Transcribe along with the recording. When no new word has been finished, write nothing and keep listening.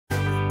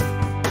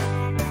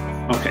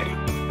Okay,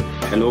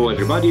 hello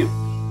everybody.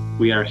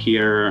 We are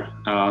here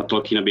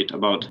talking a bit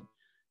about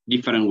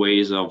different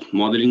ways of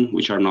modeling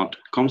which are not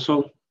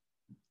console,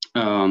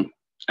 and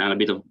a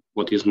bit of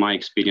what is my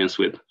experience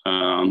with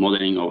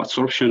modeling of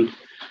adsorption.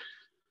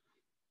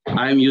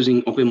 I'm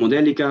using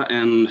OpenModelica,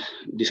 and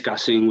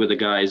discussing with the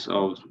guys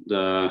of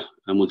the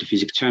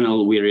Multiphysics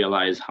channel, we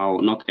realize how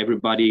not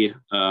everybody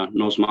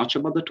knows much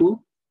about the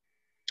tool.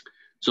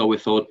 So we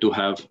thought to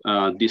have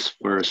this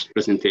first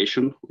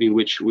presentation in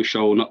which we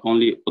show not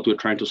only what we're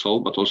trying to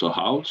solve, but also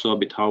how, so a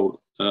bit how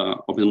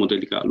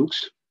OpenModelica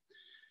looks.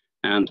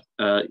 And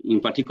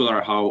in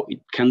particular, how it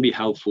can be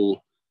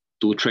helpful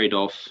to trade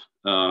off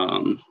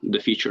the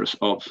features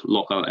of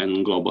local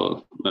and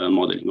global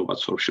modeling of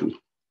adsorption.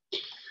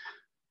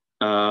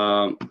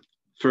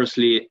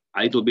 Firstly,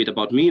 a little bit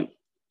about me.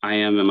 I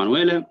am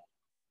Emanuele.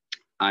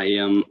 I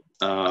am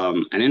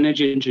an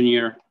energy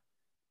engineer.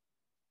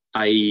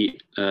 I,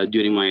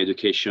 during my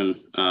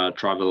education,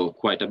 travel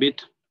quite a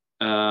bit,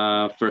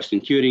 first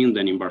in Turin,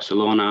 then in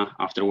Barcelona,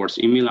 afterwards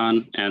in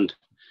Milan, and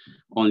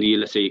only,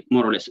 let's say,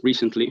 more or less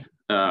recently,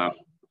 I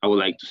would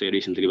like to say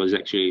recently, but it's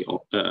actually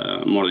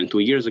more than 2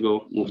 years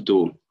ago, moved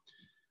to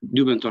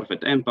Dübendorf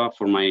at Empa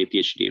for my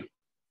PhD.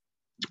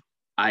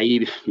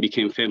 I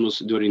became famous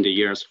during the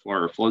years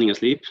for falling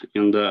asleep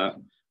in the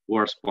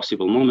worst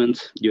possible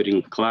moments,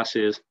 during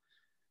classes,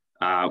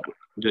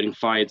 during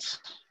fights,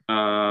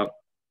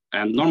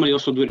 and normally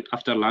also do it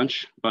after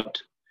lunch,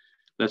 but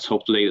let's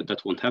hope today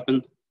that won't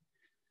happen.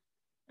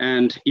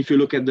 And if you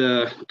look at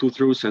the 2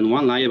 truths and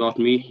 1 lie about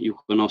me, you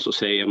can also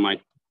say I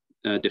might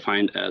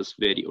defined as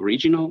very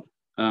original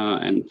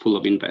and full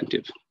of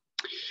inventive.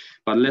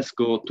 But let's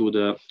go to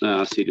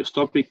the serious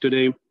topic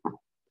today.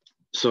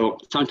 So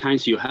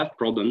sometimes you have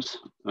problems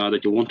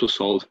that you want to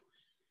solve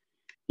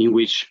in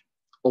which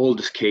all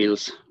the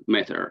scales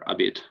matter a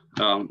bit.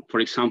 For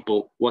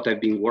example, what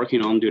I've been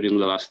working on during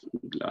the last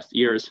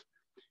years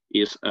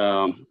is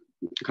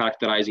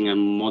characterizing and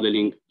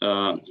modeling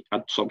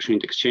adsorption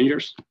heat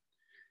exchangers.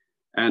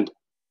 And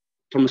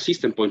from a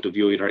system point of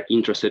view, we are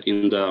interested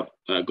in the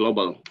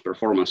global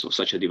performance of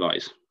such a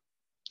device.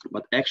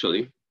 But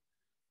actually,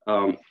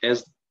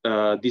 as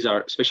these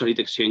are special heat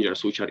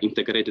exchangers which are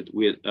integrated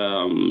with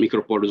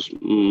microporous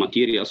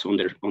materials on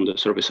the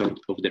surface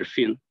of their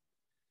fin,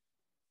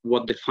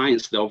 what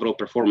defines the overall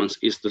performance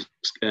is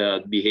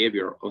the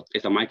behavior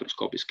at a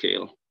microscopic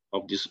scale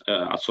of this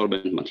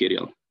adsorbent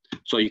material.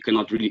 So you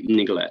cannot really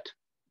neglect.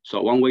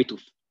 So one way to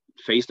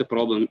face the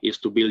problem is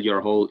to build your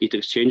whole heat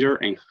exchanger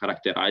and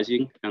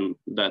characterizing, and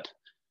that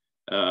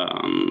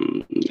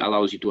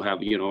allows you to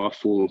have, a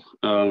full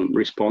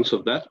response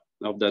of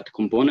that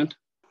component.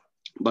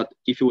 But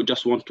if you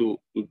just want to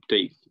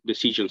take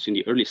decisions in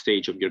the early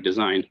stage of your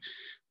design,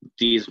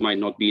 these might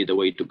not be the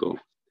way to go.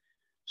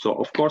 So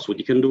of course, what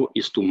you can do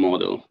is to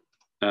model.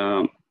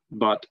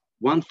 But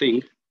one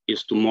thing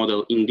is to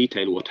model in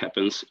detail what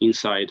happens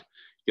inside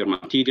your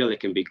material. It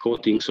can be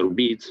coatings or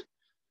beads.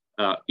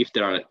 If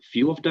there are a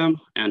few of them,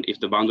 and if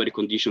the boundary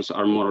conditions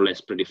are more or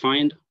less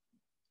predefined,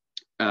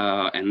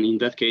 and in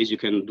that case, you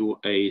can do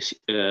a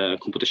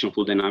computational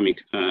fluid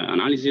dynamic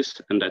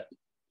analysis, and that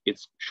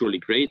it's surely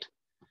great.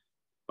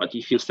 But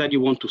if instead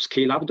you want to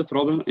scale up the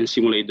problem and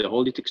simulate the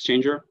whole heat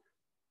exchanger,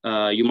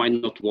 you might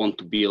not want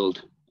to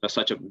build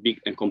such a big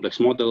and complex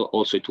model.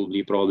 Also, it will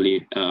be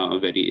probably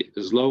very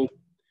slow.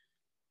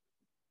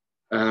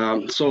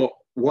 So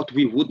what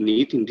we would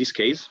need in this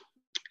case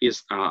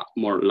is a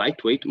more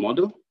lightweight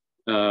model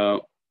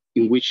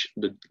in which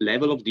the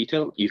level of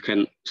detail you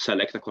can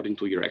select according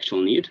to your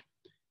actual need,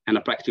 and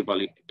a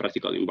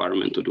practical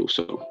environment to do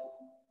so.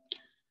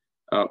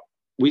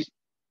 We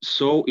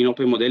saw in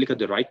OpenModelica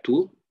the right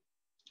tool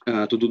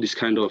to do this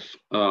kind of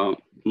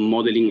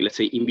modeling, let's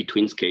say, in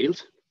between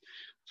scales,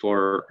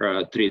 for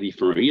 3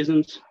 different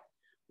reasons.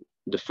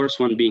 The first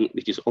one being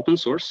it is open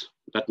source.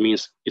 That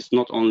means it's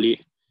not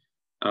only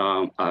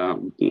a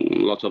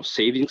lot of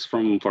savings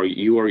for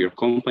you or your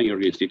company or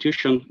your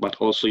institution, but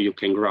also you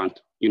can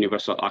grant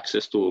universal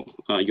access to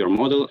your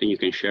model, and you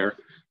can share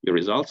your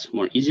results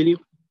more easily.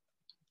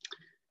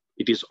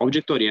 It is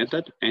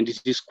object-oriented, and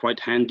this is quite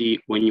handy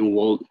when you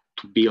want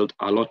to build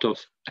a lot of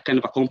kind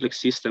of a complex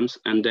systems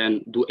and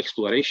then do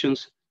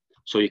explorations.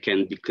 So you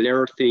can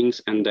declare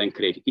things and then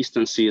create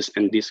instances,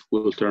 and this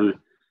will turn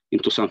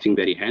into something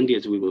very handy,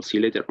 as we will see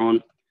later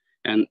on.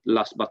 And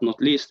last but not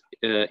least,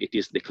 it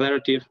is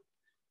declarative,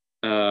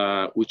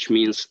 which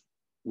means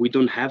we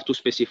don't have to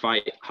specify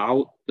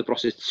how the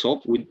process is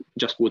solved. We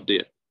just put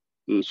the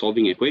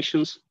solving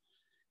equations,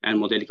 and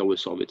Modelica will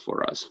solve it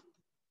for us.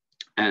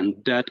 And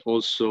that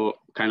also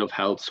kind of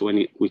helps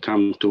when we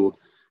come to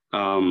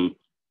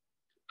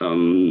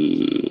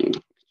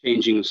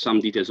changing some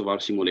details of our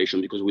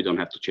simulation, because we don't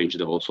have to change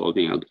the whole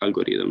solving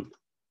algorithm.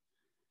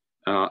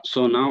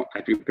 So now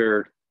I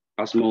prepared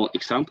a small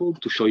example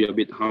to show you a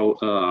bit how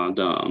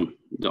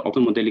the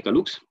OpenModelica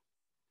looks.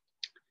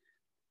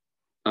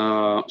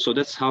 So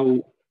that's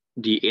how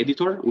the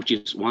editor, which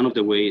is one of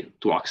the ways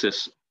to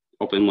access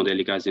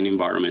OpenModelica as an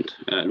environment,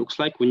 looks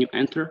like when you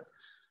enter.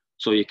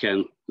 So you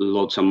can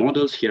load some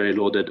models. Here I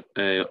loaded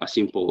a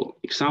simple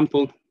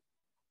example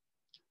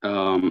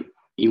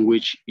in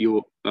which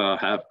you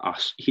have a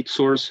heat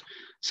source,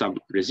 some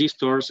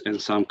resistors,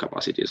 and some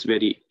capacities.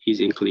 Very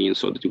easy and clean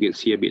so that you can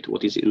see a bit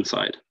what is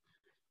inside.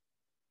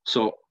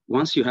 So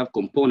once you have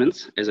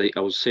components, as I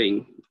was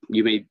saying,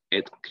 you may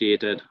have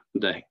created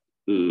the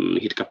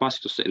heat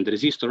capacitors and the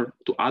resistor.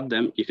 To add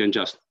them, you can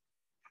just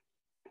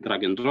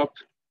drag and drop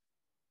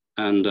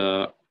and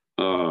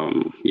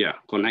yeah,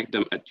 connect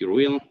them at your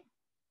will.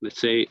 Let's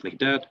say like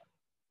that.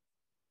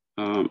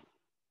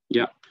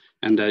 Yeah,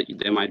 and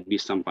there might be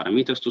some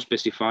parameters to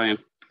specify.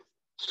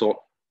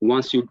 So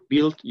once you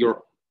build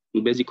your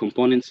basic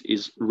components,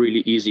 is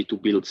really easy to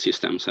build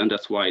systems. And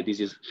that's why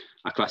this is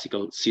a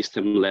classical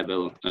system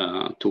level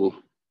tool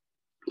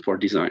for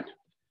design.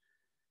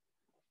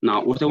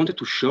 Now, what I wanted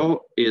to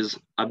show is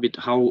a bit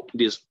how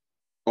this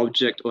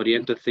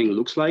object-oriented thing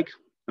looks like.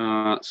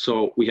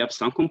 So we have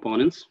some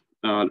components.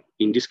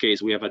 In this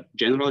case, we have a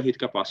general heat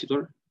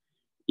capacitor.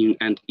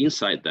 And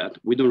inside that,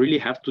 we don't really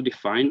have to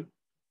define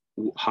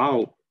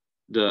how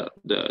the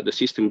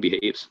system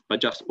behaves, but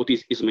just what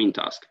is its main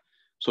task.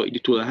 So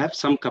it will have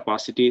some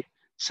capacity,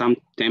 some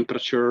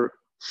temperature,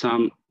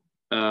 some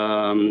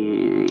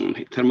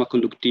thermal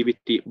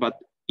conductivity, but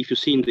if you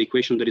see in the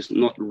equation, there is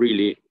not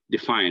really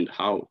defined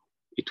how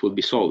it will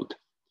be solved.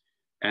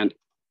 And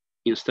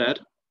instead,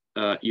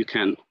 you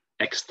can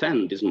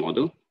extend this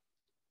model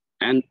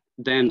and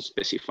then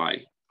specify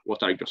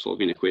what are your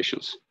solving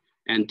equations.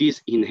 And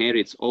this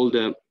inherits all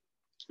the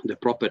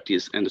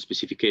properties and the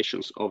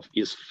specifications of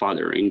its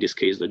father, in this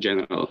case, the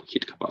general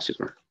heat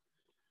capacitor.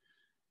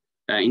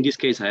 In this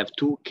case, I have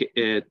two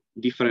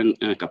different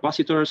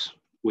capacitors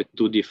with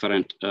two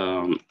different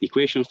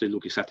equations. They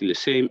look exactly the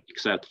same,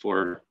 except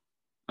for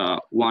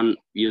one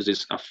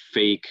uses a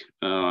fake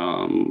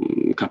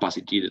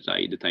capacity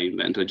that I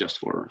invented just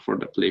for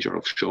the pleasure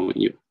of showing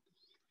you.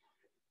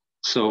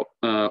 So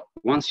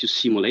once you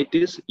simulate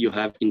this, you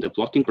have in the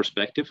plotting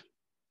perspective,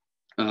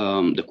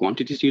 the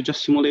quantities you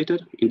just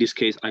simulated. In this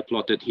case, I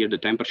plotted here the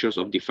temperatures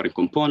of different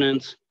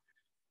components.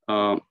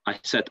 I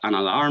set an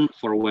alarm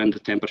for when the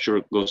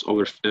temperature goes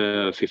over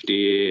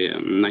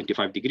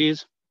 95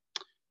 degrees.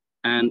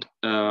 And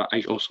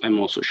I'm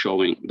also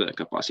showing the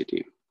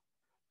capacity.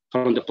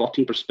 From the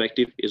plotting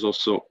perspective, is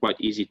also quite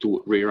easy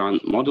to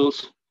rerun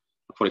models.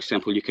 For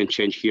example, you can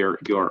change here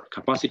your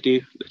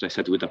capacity that I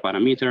set with a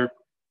parameter.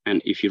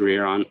 And if you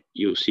rerun,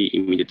 you see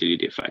immediately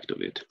the effect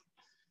of it.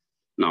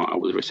 Now I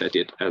will reset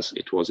it as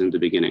it was in the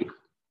beginning.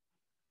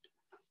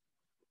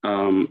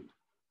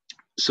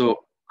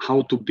 So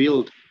how to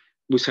build,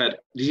 we said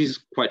this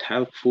is quite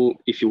helpful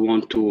if you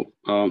want to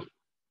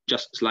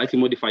just slightly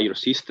modify your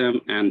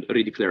system and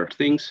redeclare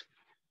things.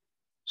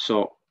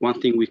 So one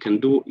thing we can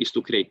do is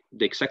to create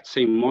the exact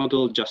same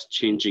model, just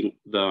changing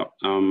the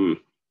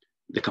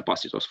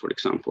capacitors, for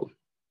example.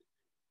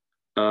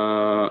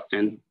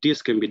 And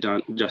this can be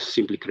done just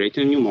simply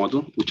creating a new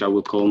model, which I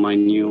will call my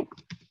new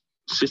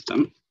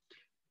system.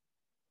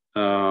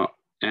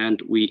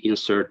 And we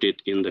insert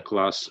it in the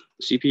class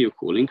CPU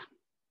cooling.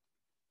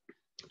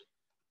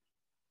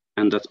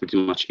 And that's pretty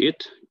much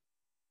it.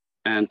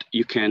 And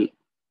you can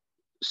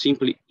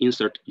simply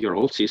insert your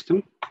old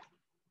system.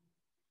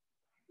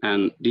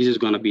 And this is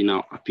going to be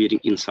now appearing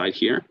inside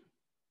here.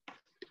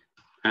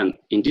 And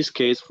in this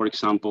case, for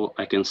example,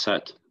 I can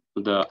set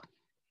the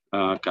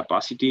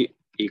capacity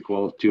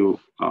equal to,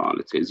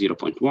 let's say,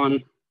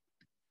 0.1.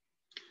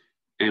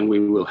 And we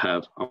will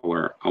have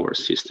our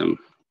system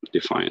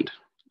defined.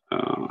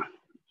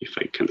 If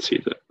I can see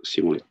the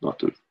simulate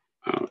button.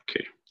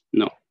 Okay,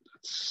 no,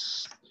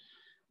 that's,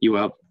 you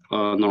have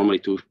normally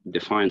to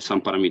define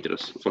some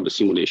parameters for the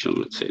simulation,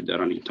 let's say the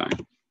running time.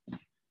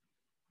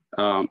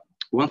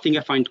 One thing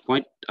I find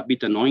quite a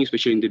bit annoying,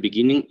 especially in the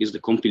beginning, is the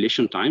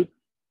compilation time.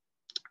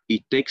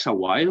 It takes a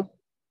while,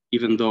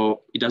 even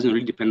though it doesn't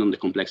really depend on the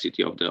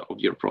complexity of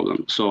your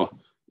problem. So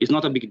it's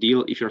not a big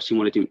deal if you're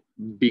simulating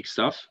big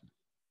stuff,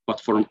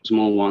 but for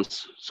small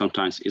ones,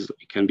 sometimes it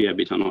can be a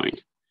bit annoying.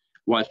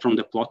 While from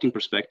the plotting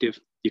perspective,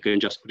 you can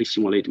just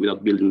resimulate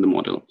without building the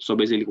model. So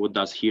basically what it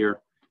does here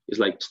is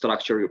like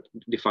structure,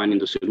 defining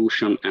the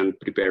solution and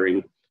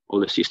preparing all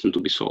the system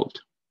to be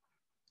solved.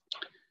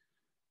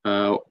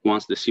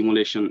 Once the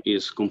simulation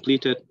is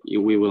completed,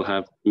 we will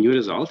have new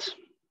results.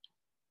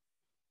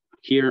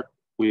 Here,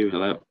 we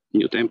will have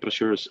new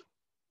temperatures.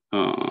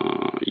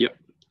 Yeah,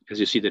 as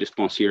you see, the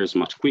response here is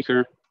much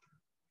quicker.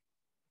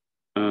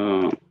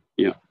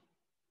 Yeah,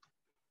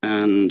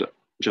 and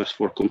just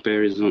for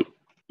comparison,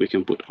 we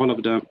can put all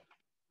of them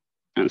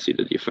and see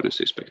the difference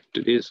with respect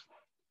to this,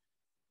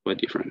 quite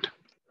different.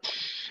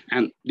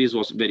 And this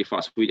was very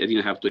fast. I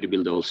didn't have to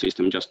rebuild the whole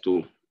system just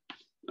to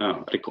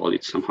recall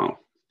it somehow.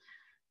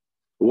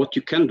 What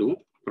you can do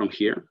from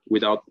here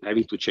without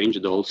having to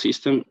change the whole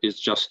system is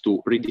just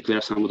to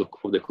redeclare some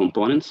of the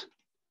components.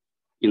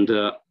 In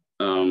the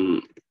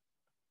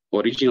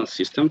original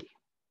system,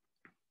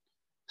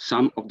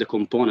 some of the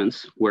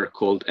components were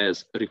called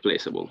as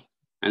replaceable,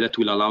 and that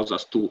will allow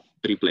us to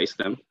replace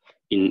them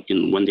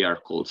in when they are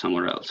called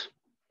somewhere else.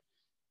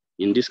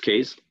 in this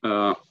case,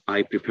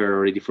 I prepare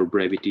already for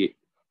brevity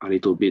a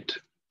little bit.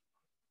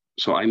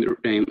 So I'm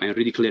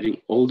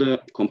redeclaring all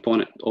the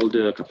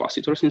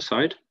capacitors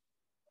inside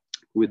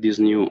with this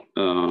new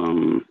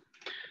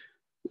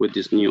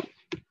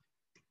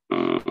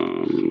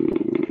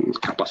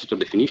capacitor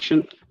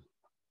definition.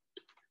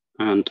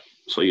 And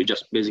so you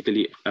just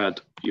basically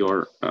add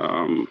your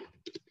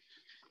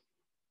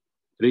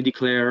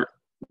redeclare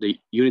the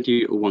unity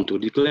you want to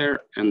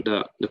declare and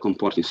the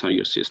component inside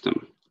your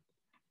system.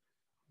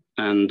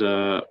 And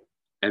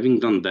having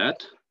done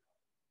that,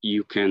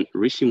 you can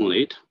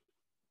resimulate.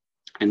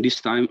 And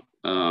this time,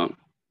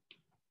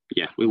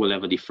 yeah, we will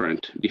have a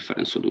different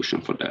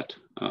solution for that.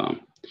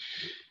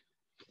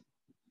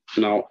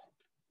 Now,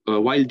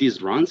 while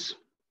this runs,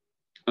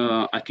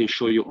 I can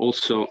show you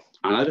also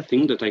another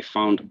thing that I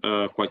found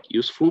quite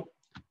useful,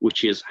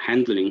 which is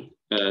handling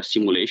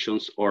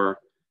simulations or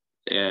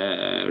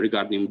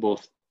regarding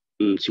both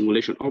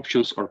simulation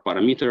options or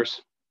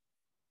parameters,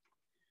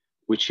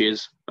 which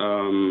is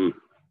the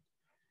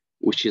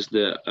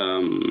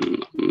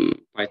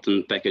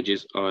Python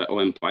packages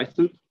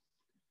OpenPython.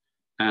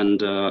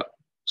 And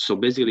so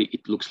basically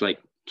it looks like,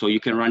 so you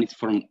can run it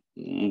from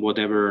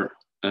whatever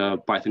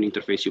Python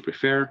interface you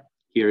prefer.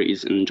 Here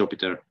is in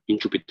Jupyter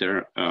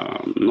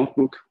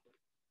notebook.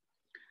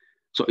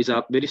 So it's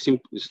a very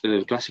simple,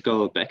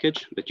 classical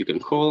package that you can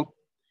call,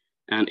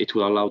 and it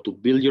will allow to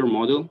build your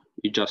model.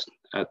 You just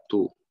have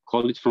to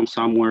call it from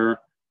somewhere,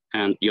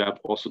 and you have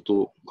also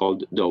to call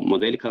the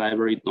Modelica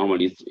library.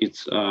 Normally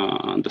it's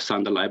the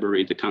standard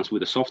library that comes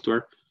with the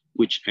software,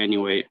 which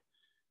anyway,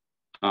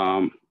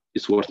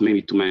 it's worth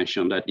maybe to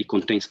mention that it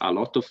contains a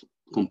lot of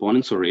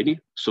components already.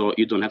 So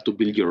you don't have to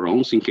build your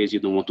own in case you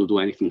don't want to do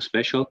anything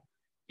special.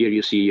 Here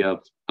you see you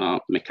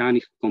have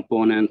mechanic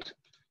component,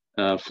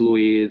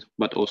 fluid,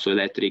 but also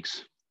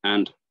electrics.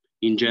 And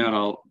in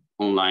general,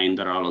 online,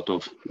 there are a lot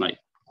of like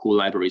cool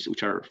libraries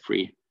which are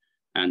free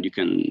and you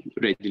can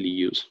readily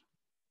use.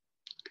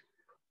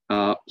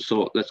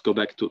 So let's go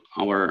back to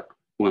our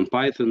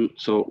OpenPython.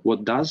 So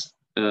what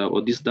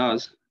this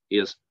does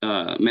is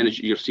manage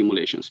your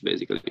simulations,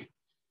 basically.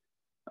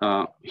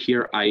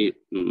 Here I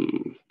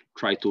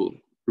try to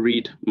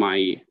read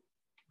my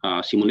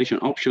simulation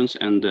options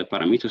and the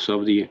parameters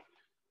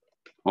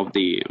of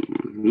the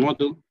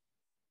model,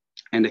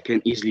 and I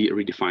can easily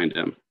redefine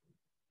them.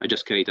 I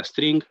just create a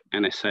string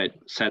and I set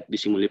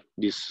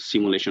this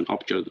simulation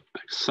object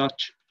as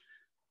such,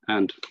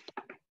 and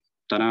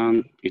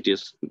ta-da, it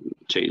is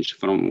changed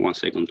from 1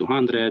 second to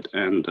 100,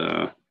 and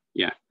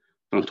yeah,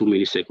 from 2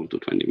 milliseconds to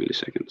 20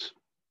 milliseconds.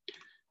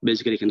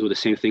 Basically, I can do the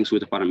same things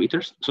with the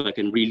parameters, so I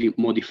can really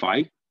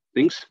modify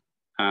things.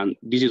 And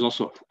this is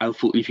also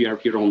helpful if you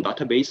have your own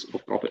database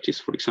of properties,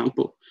 for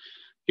example.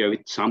 You have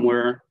it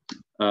somewhere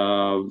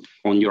on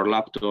your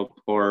laptop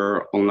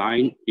or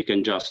online, you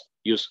can just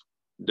use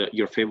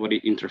your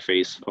favorite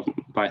interface of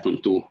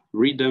Python to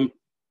read them,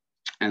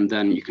 and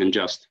then you can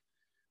just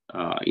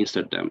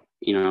insert them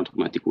in an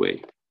automatic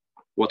way.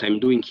 What I'm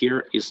doing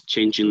here is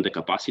changing the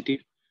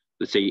capacity,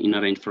 let's say in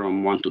a range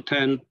from 1 to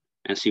 10,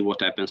 and see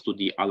what happens to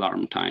the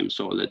alarm time.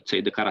 So let's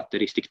say the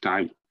characteristic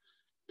time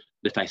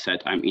that I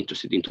said I'm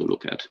interested in to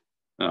look at.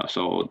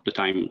 So the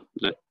time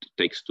that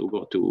takes to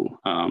go to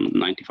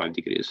 95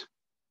 degrees.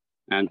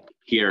 And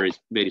here is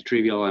very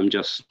trivial. I'm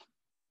just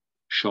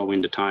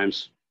showing the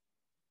times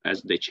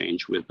as they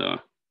change with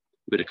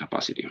the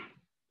capacity.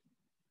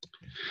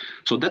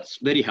 So that's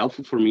very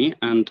helpful for me,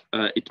 and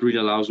it really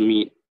allows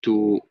me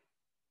to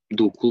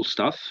do cool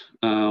stuff,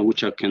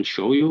 which I can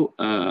show you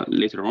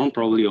later on,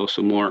 probably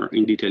also more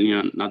in detail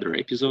in another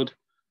episode.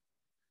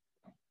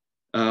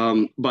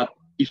 But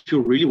if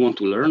you really want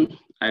to learn,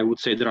 I would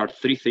say there are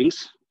 3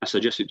 things I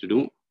suggest you to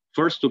do.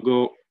 First, to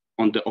go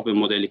on the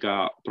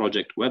OpenModelica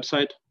project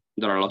website.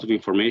 There are a lot of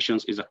information.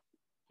 It's a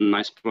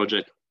nice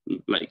project,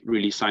 like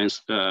really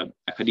science,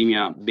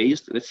 academia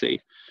based, let's say,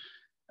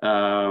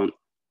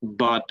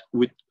 but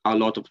with a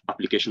lot of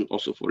applications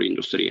also for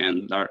industry.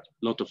 And there are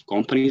a lot of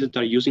companies that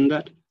are using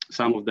that.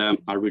 Some of them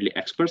are really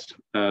experts,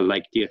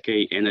 like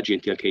TLK Energy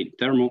and TLK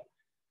Thermal.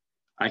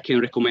 I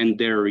can recommend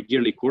their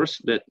yearly course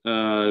that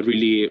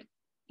really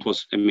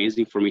was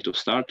amazing for me to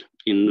start.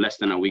 In less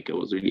than a week, I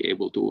was really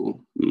able to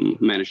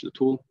manage the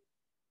tool.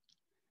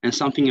 And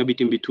something a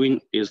bit in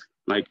between is,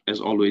 like, as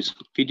always,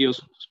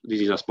 videos. This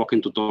is a spoken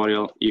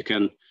tutorial. You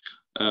can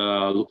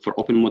look for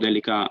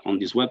OpenModelica on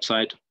this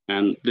website,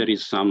 and there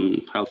is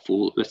some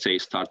helpful, let's say,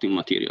 starting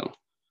material.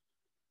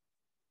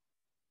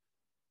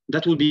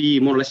 That will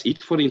be more or less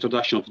it for the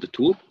introduction of the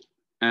tool.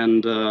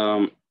 And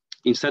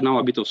instead now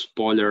a bit of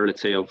spoiler,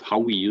 let's say, of how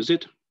we use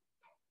it.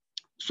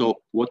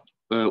 So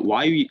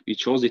why we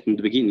chose it in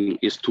the beginning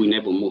is to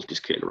enable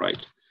multiscale,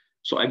 right?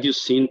 So as you've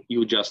seen,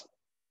 you just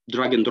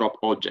drag and drop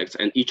objects,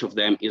 and each of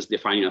them is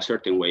defined in a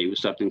certain way with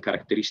certain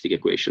characteristic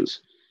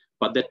equations.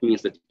 But that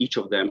means that each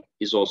of them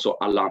is also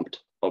a lumped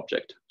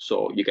object.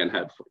 So you can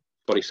have,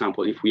 for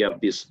example, if we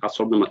have this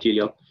adsorbed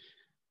material,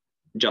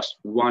 just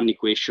one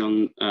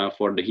equation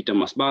for the heat and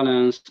mass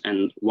balance,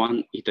 and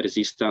one heat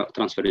resistance,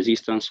 transfer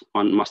resistance,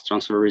 one mass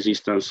transfer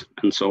resistance,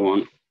 and so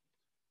on.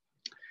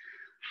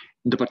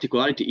 the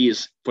particularity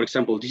is, for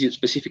example, this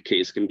specific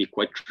case can be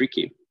quite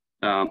tricky,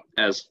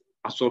 as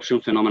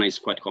adsorption phenomena is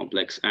quite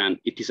complex and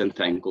it is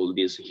entangled,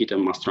 this heat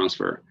and mass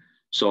transfer.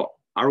 So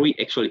are we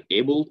actually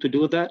able to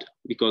do that?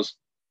 Because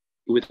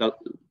with a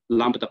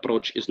lumped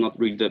approach is not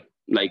really the,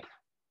 like,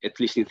 at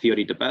least in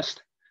theory, the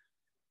best.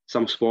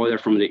 Some spoiler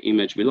from the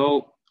image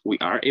below, we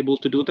are able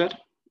to do that.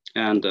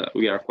 And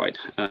we are quite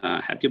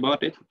happy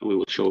about it. We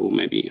will show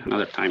maybe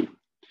another time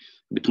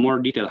a bit more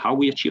detail how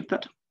we achieve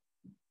that.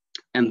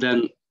 And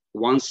then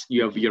once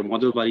you have your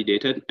model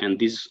validated, and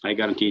this I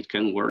guarantee it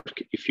can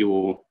work if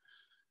you,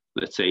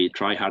 let's say,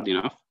 try hard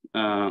enough,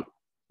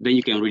 then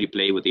you can really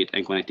play with it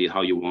and connect it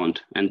how you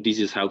want. And this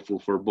is helpful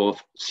for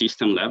both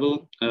system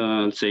level,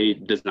 say,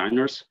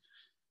 designers.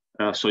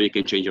 So you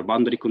can change your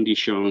boundary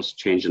conditions,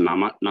 change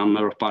the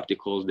number of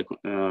particles,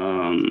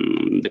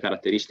 the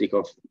characteristic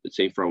of, let's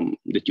say, from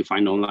that you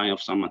find online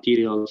of some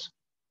materials,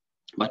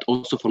 but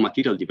also for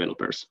material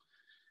developers,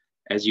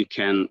 as you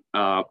can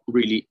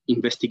really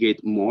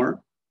investigate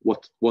more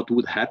what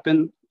would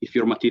happen if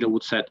your material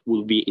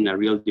would be in a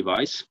real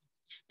device,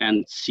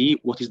 and see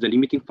what is the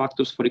limiting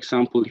factors. For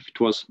example, if it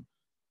was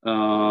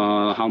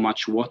how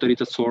much water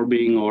it's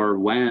absorbing, or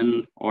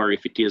when, or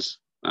if it is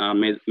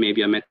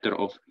maybe a matter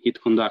of heat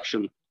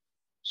conduction.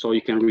 So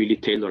you can really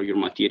tailor your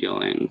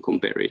material and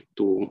compare it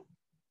to,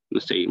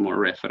 let's say, more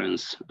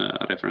reference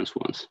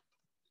ones.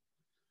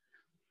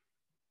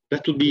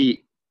 That would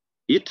be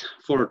it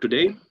for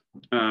today.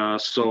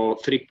 So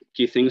 3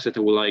 key things that I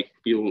would like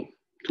you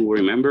to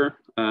remember,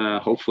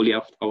 hopefully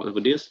out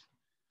of this.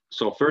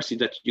 So first is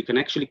that you can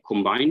actually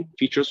combine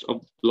features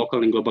of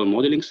local and global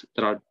modelings.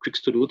 There are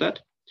tricks to do that.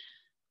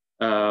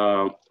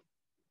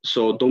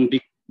 So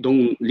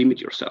don't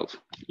limit yourself.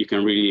 You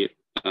can really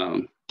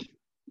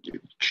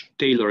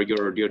tailor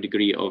your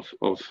degree of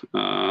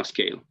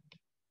scale.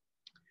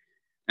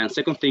 And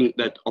second thing,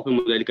 that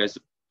OpenModelica is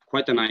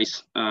quite a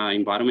nice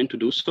environment to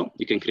do so.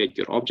 You can create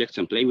your objects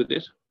and play with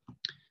it.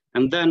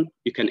 And then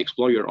you can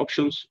explore your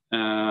options.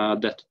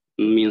 That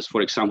means,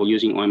 for example,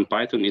 using OM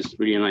Python is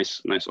really a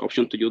nice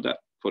option to do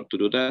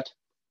that.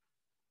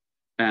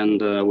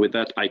 And with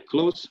that, I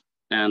close.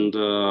 And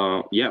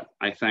yeah,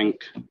 I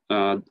thank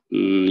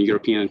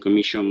European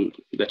Commission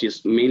that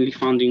is mainly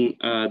funding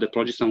the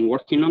projects I'm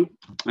working on,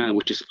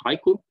 which is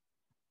ICO,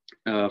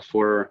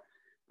 for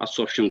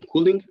adsorption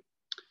cooling.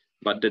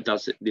 But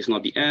this is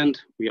not the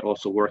end. We are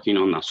also working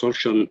on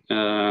adsorption,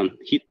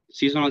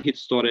 seasonal heat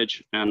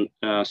storage, and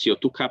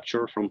CO2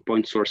 capture from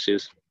point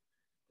sources.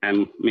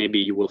 And maybe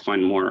you will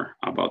find more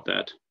about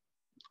that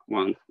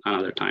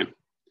another time.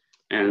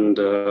 And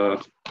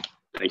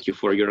thank you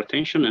for your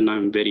attention, and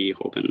I'm very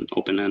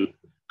open and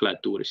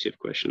glad to receive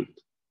questions.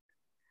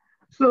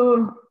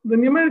 So the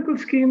numerical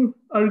scheme,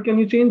 can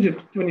you change it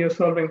when you're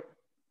solving?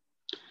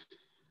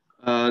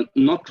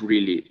 Not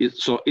really.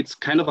 It's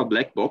kind of a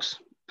black box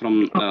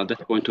from that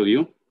point of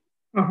view.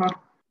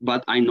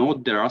 But I know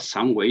there are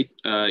some way.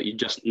 You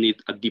just need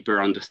a deeper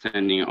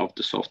understanding of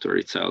the software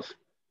itself.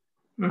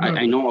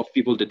 I know of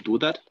people that do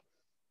that,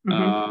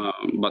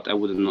 but I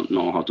would not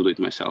know how to do it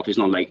myself. It's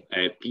not like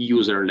a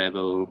user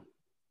level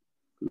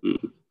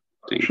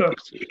thing. Sure.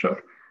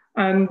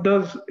 And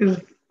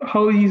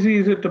how easy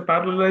is it to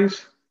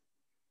parallelize?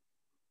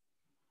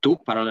 To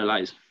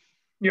parallelize?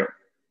 Yeah.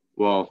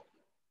 Well,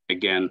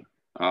 again,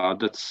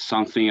 that's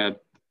something I'm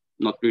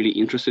not really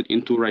interested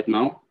into right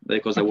now,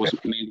 because I was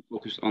mainly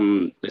focused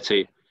on, let's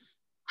say,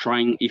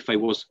 trying if I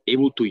was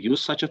able to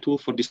use such a tool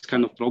for this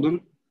kind of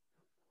problem,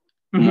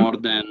 more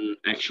than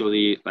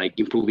actually like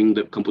improving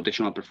the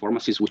computational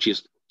performances, which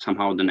is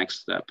somehow the next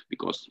step,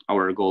 because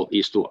our goal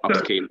is to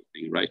upscale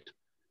thing, right?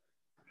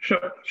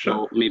 Sure.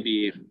 So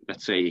maybe,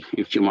 let's say,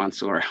 in a few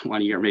months or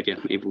 1 year, maybe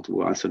I'm able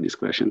to answer these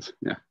questions.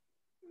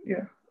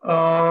 Yeah.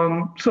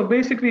 So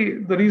basically,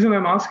 the reason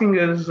I'm asking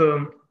is,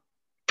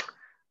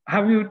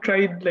 have you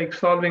tried like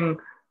solving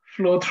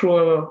flow through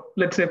a,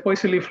 let's say,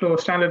 Poiseuille flow,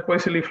 standard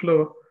Poiseuille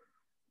flow?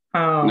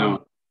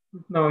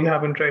 No, you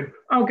haven't tried.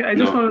 Okay, I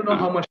just want to know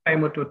how much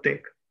time it would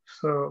take.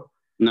 So.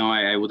 No,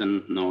 I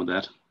wouldn't know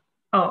that.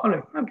 Oh, all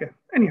right. Okay.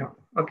 Anyhow.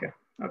 Okay.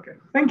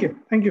 Thank you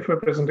for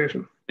your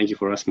presentation. Thank you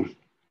for asking.